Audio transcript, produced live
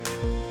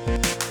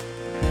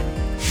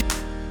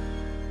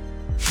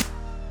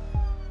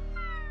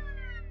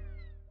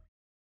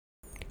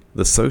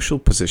The Social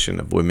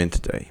Position of Women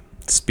Today,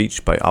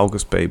 speech by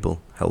August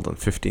Bebel, held on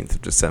 15th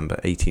of December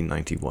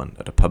 1891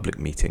 at a public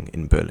meeting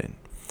in Berlin.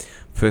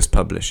 First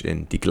published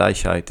in Die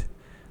Gleichheit,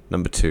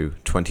 number 2,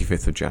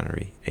 25th of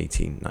January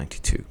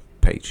 1892,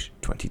 page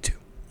 22.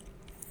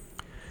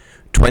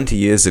 20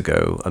 years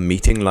ago, a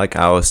meeting like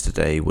ours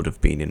today would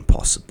have been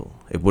impossible.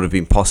 It would have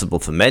been possible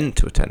for men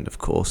to attend, of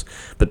course,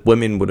 but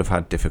women would have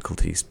had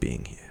difficulties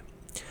being here.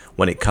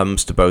 When it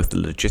comes to both the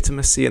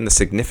legitimacy and the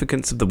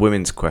significance of the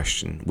women's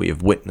question, we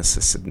have witnessed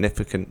a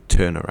significant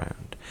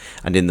turnaround,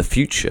 and in the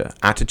future,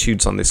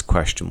 attitudes on this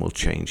question will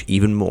change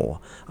even more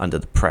under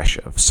the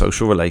pressure of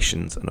social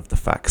relations and of the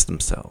facts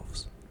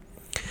themselves.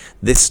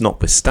 This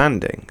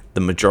notwithstanding, the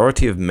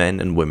majority of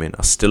men and women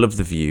are still of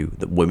the view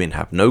that women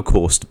have no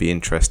cause to be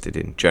interested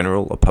in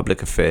general or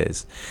public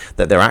affairs,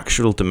 that their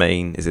actual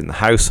domain is in the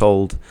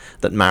household,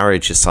 that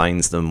marriage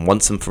assigns them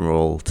once and for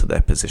all to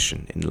their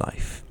position in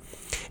life.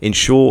 In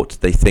short,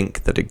 they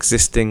think that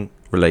existing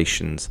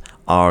relations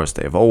are as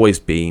they have always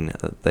been,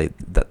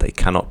 that they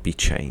cannot be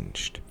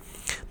changed.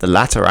 The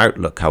latter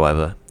outlook,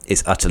 however,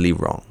 is utterly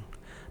wrong.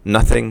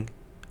 Nothing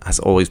has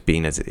always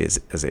been as it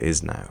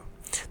is now.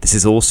 This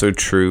is also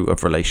true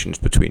of relations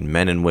between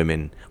men and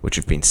women, which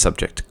have been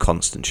subject to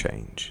constant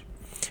change.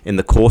 In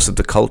the course of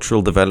the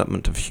cultural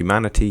development of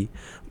humanity,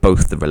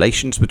 both the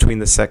relations between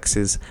the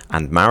sexes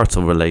and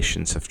marital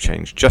relations have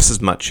changed just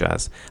as much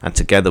as, and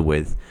together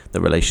with, the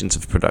relations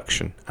of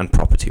production and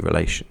property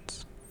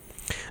relations.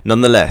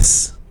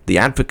 Nonetheless, the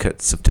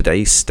advocates of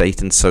today's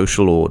state and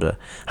social order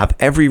have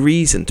every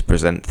reason to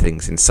present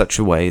things in such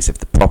a way as if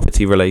the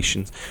property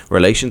relations,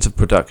 relations of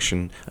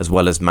production, as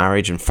well as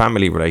marriage and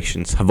family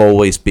relations have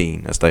always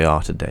been as they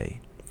are today.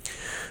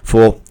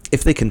 For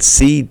if they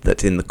concede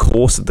that in the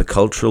course of the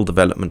cultural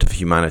development of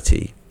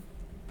humanity,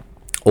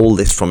 all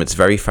this from its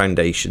very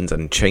foundations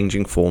and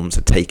changing forms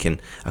had taken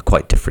a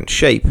quite different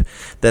shape,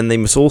 then they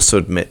must also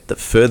admit that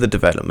further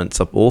developments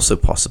are also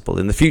possible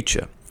in the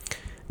future,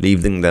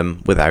 leaving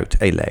them without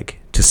a leg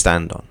to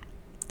stand on.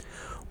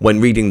 When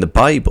reading the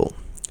Bible,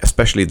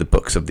 especially the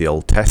books of the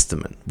Old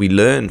Testament, we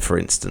learn, for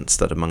instance,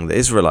 that among the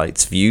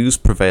Israelites, views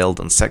prevailed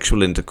on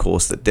sexual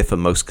intercourse that differ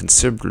most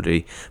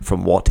considerably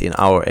from what in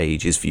our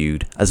age is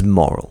viewed as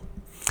moral.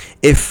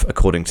 If,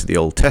 according to the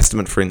Old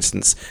Testament, for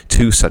instance,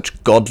 two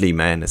such godly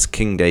men as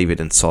King David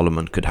and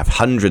Solomon could have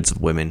hundreds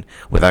of women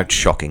without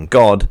shocking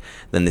God,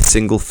 then this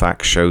single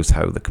fact shows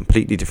how the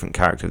completely different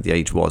character of the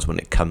age was when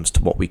it comes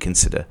to what we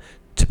consider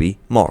to be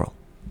moral.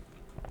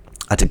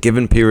 At a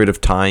given period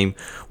of time,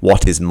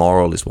 what is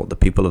moral is what the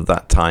people of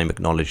that time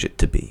acknowledge it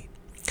to be.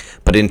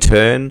 But in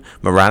turn,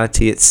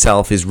 morality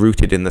itself is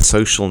rooted in the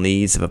social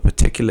needs of a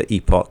particular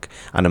epoch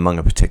and among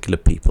a particular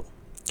people.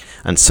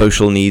 And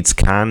social needs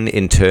can,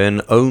 in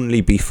turn, only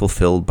be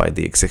fulfilled by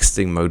the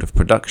existing mode of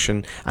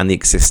production and the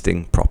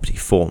existing property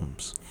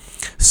forms.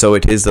 So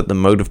it is that the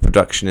mode of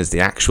production is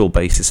the actual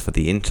basis for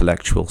the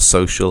intellectual,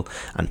 social,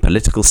 and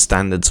political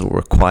standards or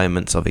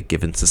requirements of a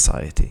given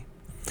society.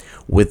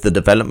 With the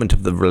development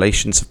of the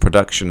relations of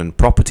production and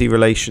property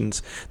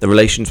relations, the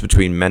relations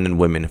between men and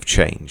women have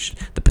changed.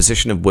 The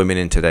position of women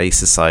in today's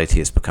society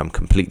has become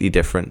completely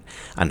different,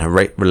 and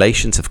her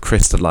relations have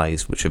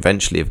crystallized, which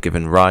eventually have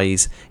given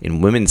rise,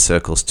 in women's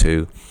circles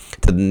too,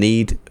 to the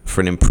need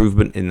for an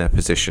improvement in their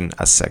position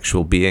as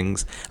sexual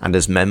beings and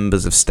as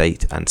members of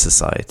state and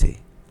society.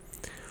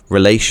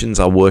 Relations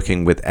are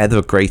working with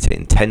ever greater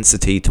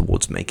intensity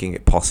towards making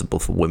it possible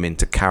for women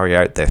to carry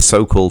out their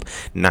so-called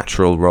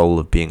natural role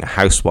of being a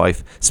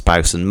housewife,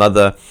 spouse and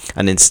mother,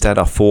 and instead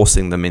are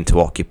forcing them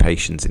into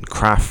occupations in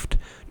craft,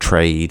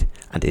 trade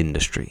and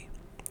industry.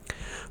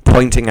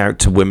 Pointing out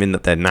to women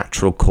that their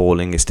natural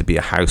calling is to be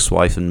a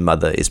housewife and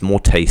mother is more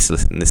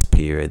tasteless in this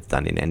period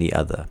than in any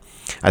other,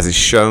 as is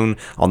shown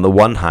on the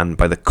one hand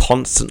by the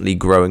constantly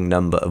growing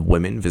number of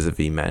women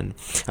vis-a-vis men,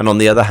 and on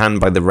the other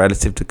hand by the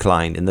relative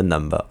decline in the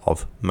number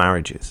of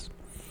marriages.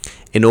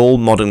 In all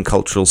modern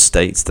cultural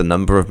states, the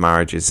number of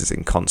marriages is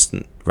in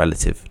constant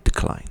relative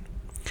decline.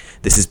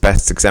 This is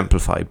best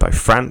exemplified by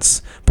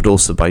France, but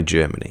also by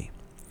Germany.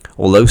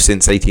 Although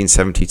since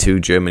 1872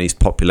 Germany's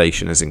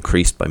population has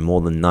increased by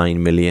more than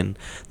 9 million,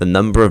 the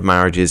number of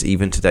marriages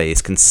even today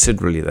is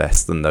considerably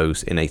less than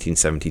those in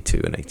 1872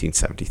 and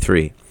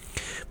 1873.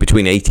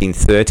 Between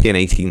 1830 and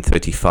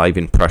 1835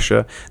 in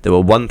Prussia, there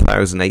were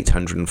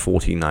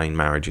 1,849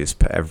 marriages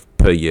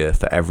per year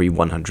for every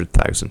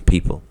 100,000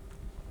 people.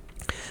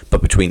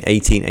 But between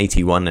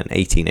 1881 and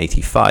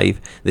 1885,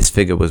 this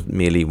figure was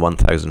merely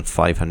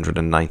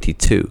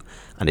 1,592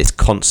 and is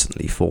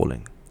constantly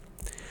falling.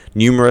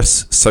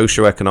 Numerous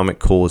socio-economic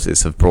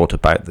causes have brought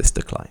about this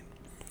decline.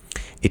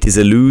 It is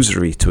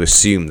illusory to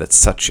assume that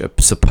such a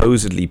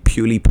supposedly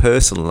purely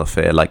personal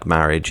affair like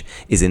marriage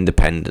is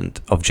independent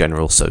of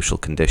general social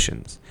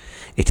conditions.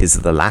 It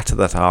is the latter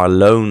that are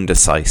alone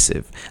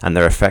decisive, and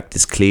their effect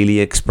is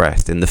clearly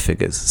expressed in the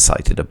figures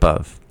cited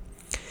above.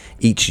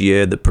 Each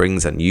year that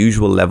brings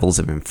unusual levels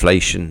of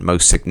inflation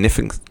most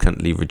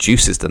significantly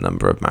reduces the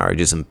number of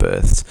marriages and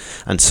births,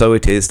 and so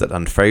it is that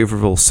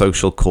unfavourable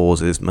social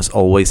causes must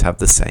always have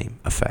the same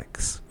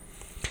effects.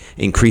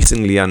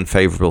 increasingly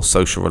unfavourable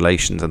social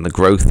relations and the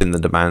growth in the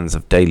demands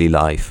of daily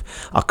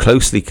life are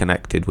closely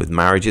connected with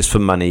marriages for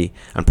money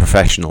and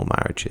professional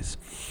marriages,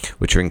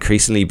 which are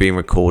increasingly being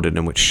recorded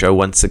and which show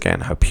once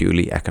again how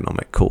purely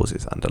economic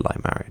causes underlie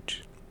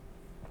marriage.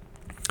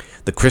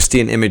 The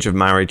Christian image of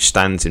marriage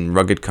stands in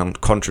rugged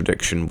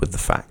contradiction with the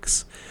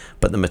facts,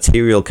 but the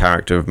material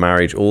character of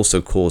marriage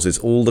also causes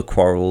all the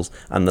quarrels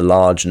and the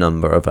large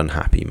number of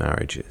unhappy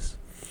marriages.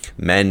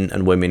 Men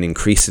and women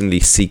increasingly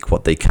seek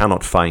what they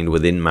cannot find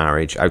within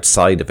marriage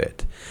outside of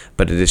it,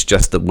 but it is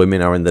just that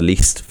women are in the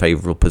least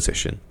favourable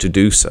position to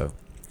do so.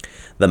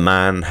 The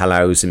man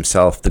allows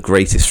himself the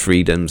greatest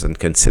freedoms and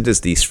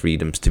considers these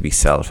freedoms to be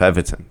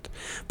self-evident,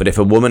 but if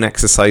a woman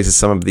exercises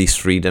some of these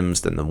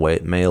freedoms, then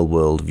the male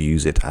world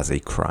views it as a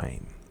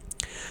crime.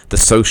 The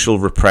social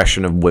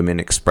repression of women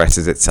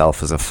expresses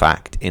itself as a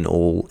fact in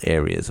all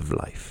areas of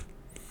life.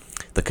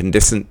 The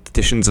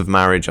conditions of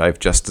marriage I have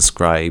just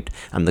described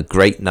and the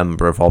great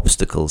number of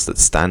obstacles that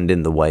stand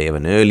in the way of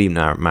an early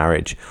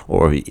marriage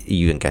or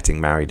even getting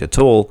married at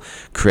all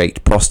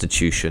create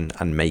prostitution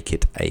and make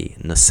it a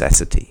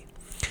necessity.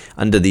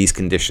 Under these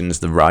conditions,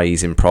 the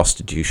rise in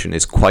prostitution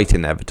is quite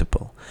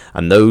inevitable,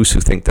 and those who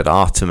think that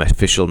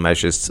artificial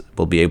measures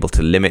will be able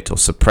to limit or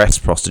suppress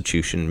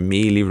prostitution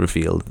merely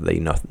reveal that they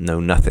know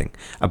nothing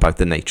about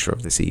the nature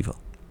of this evil.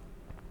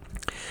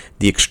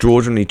 The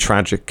extraordinarily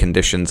tragic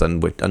conditions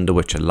under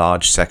which a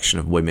large section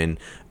of women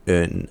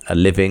earn a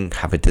living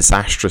have a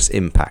disastrous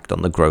impact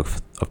on the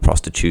growth of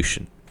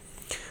prostitution.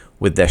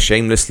 With their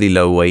shamelessly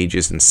low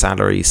wages and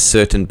salaries,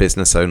 certain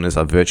business owners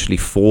are virtually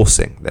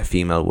forcing their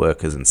female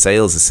workers and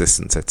sales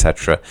assistants,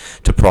 etc.,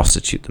 to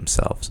prostitute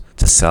themselves,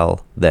 to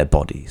sell their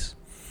bodies.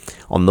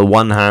 On the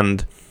one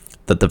hand,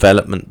 the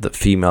development that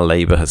female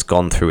labour has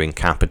gone through in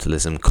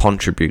capitalism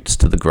contributes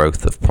to the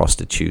growth of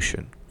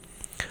prostitution.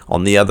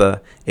 On the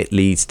other, it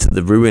leads to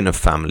the ruin of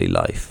family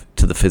life,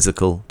 to the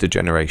physical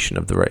degeneration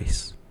of the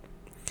race.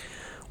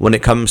 When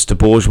it comes to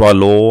bourgeois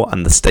law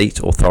and the state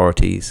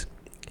authorities,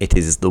 it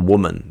is the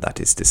woman that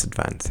is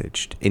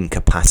disadvantaged,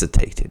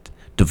 incapacitated,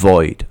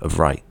 devoid of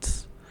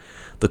rights.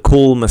 The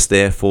call must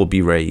therefore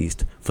be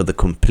raised for the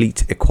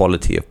complete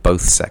equality of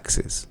both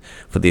sexes,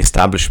 for the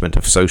establishment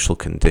of social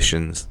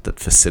conditions that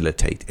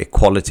facilitate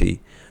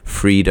equality,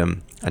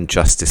 freedom, and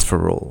justice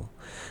for all,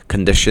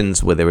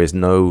 conditions where there is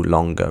no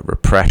longer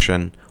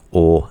repression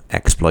or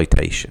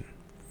exploitation.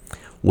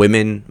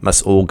 Women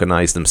must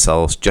organise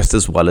themselves just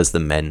as well as the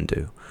men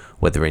do,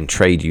 whether in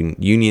trade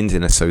unions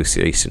in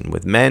association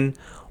with men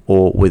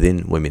or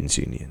within women's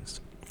unions.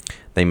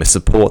 They must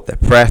support their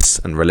press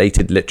and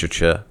related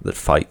literature that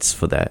fights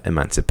for their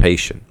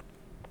emancipation.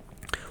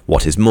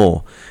 What is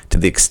more, to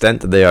the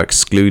extent that they are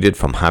excluded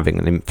from having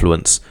an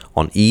influence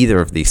on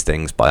either of these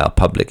things by our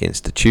public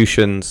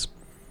institutions,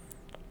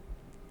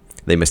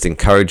 they must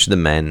encourage the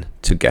men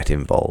to get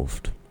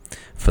involved.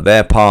 For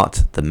their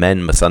part, the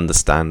men must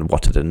understand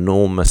what an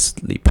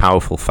enormously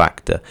powerful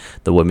factor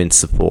the women's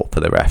support for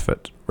their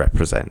effort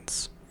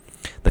represents.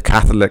 The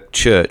Catholic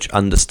Church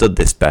understood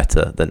this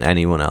better than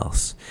anyone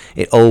else.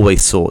 It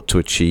always sought to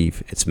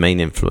achieve its main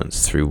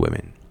influence through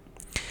women.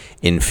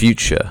 In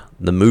future,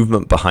 the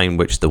movement behind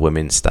which the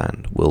women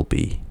stand will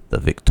be the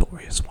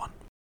victorious one.